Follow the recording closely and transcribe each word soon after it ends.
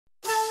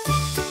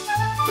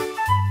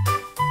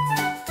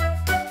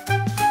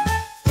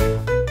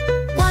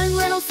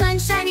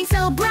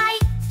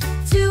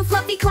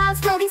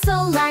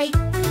so light.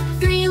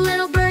 Three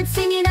little birds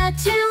singing a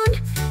tune.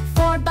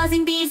 Four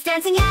buzzing bees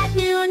dancing at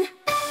noon.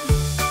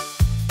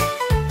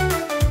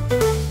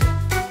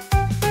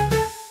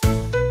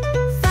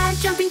 Five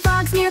jumping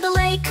frogs near the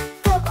lake.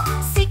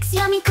 Six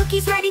yummy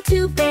cookies ready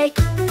to bake.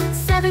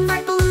 Seven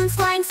bright balloons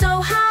flying so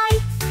high.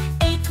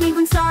 Eight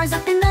twinkling stars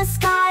up in the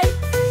sky.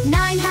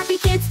 Nine happy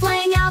kids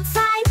playing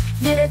outside.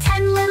 There are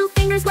 10 little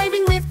fingers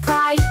waving with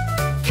pride.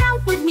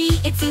 Count with me,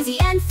 it's easy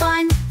and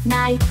fun.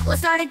 Nine,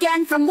 let's start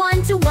again from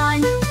 1 to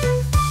 1.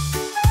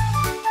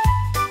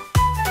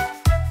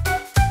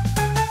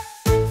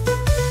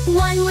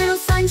 One little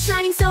sun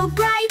shining so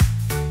bright.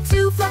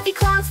 Two fluffy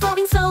clouds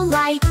floating so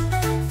light.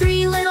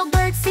 Three little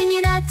birds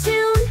singing a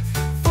tune.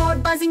 Four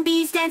buzzing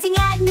bees dancing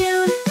at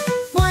noon.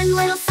 One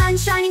little sun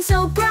shining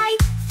so bright.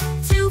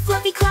 Two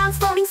fluffy clouds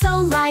floating so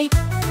light.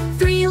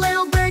 Three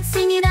little birds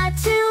singing a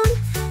tune.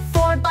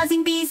 Four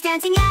buzzing bees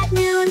dancing at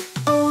noon.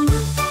 Oh.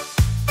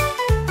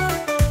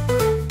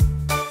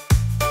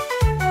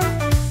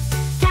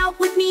 Count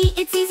with me,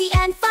 it's easy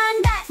and fun.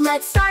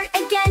 Let's start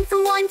again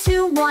from 1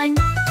 to 1.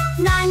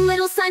 Nine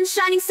little suns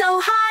shining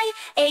so high.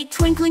 Eight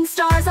twinkling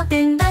stars up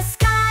in the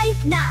sky.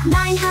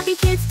 Nine happy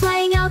kids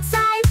playing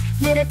outside.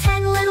 There are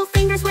 10 little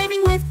fingers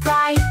waving with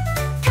pride.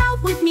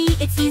 Count with me,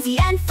 it's easy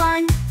and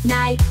fun.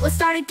 Nine, let's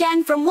start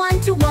again from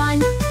 1 to 1.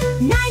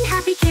 Nine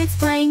happy kids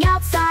playing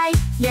outside.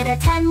 Yet are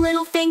 10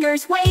 little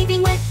fingers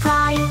waving with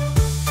pride.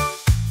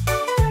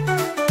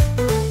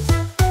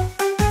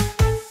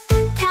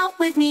 Count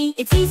with me,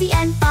 it's easy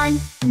and fun.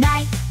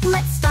 Nine,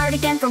 let's start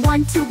again from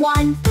 1 to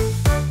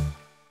 1.